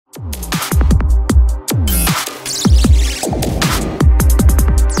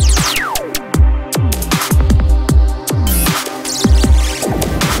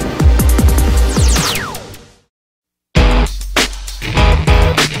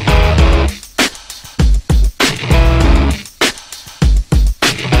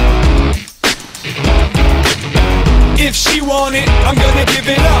want it, I'm gonna give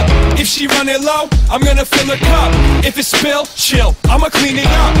it up. If she run it low, I'm gonna fill her cup. If it spill, chill, I'ma clean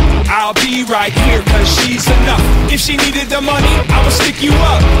it up. I'll be right here cause she's enough. If she needed the money, I would stick you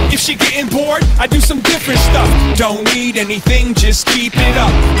up. If she getting bored, I do some different stuff. Don't need anything, just keep it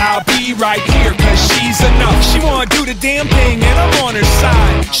up. I'll be right here cause she's enough. She wanna do the damn thing and I'm on her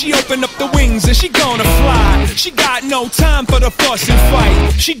side. She open up the wings and she gonna fly. She got no time for the fuss and fight.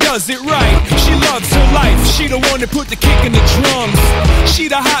 She does it right, she loves her life. She the one that put the kick in the drums. She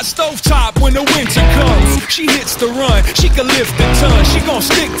the hot stovetop when the winter comes. She hits the run, she can lift a ton. She gon'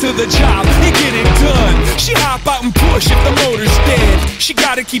 stick to the job and get it done. She hop out and push if the motor's dead. She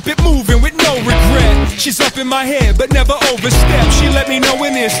gotta keep it moving with no regret. She's up in my head but never overstep. She let me know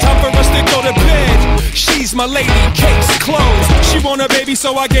when it's time for us to go to bed. She's my lady, cakes, clothes. She want a baby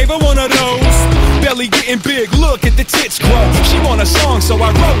so I gave her one of those. Belly getting big, look at the tits grow. She want a song so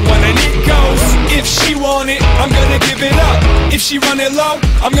I wrote one and it goes. If she want it, I'm gonna give it up. If she run it low,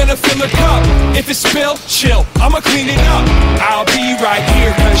 I'm gonna fill her cup. If it spill, chill, I'ma clean it up. I'll be right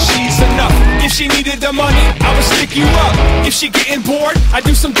here cause she's enough. If she needed the money, I would stick you up. If she getting bored, I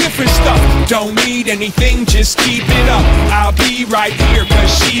do some different stuff. Don't need anything, just keep it up. I'll be right here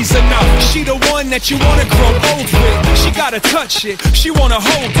cause she's enough. She the one that you wanna grow old with. She gotta touch it, she wanna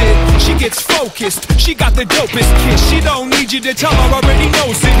hold it. She gets focused, she got the dopest kiss. She don't need you to tell her, already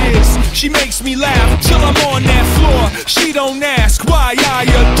knows it is. She makes me laugh till I'm on that floor. She don't ask why I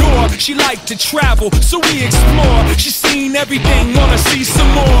adore. She like to travel, so we explore. She's seen everything, wanna see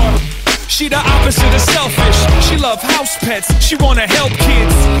some more. She the opposite of selfish. She love house pets, she wanna help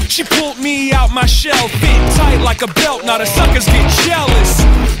kids. She pulled me out my shell, fit tight like a belt, now the suckers get jealous.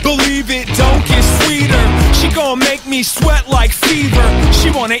 Believe it, don't get sweeter. She gon' make me sweat like fever.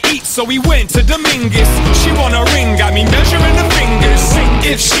 She wanna eat, so we went to Dominguez. She want a ring, got me measuring the fingers.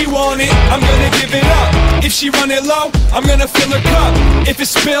 If she want it, I'm gonna give it up. If she run it low, I'm gonna fill her cup. If it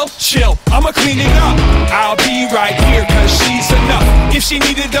spill, chill, I'ma clean it up. I'll be right here cause she's enough. If she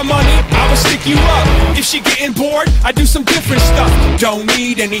needed the money, I would stick you up. If she getting bored, I do some different stuff. Don't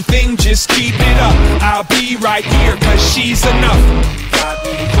need anything, just keep it up. I'll be right here cause she's enough.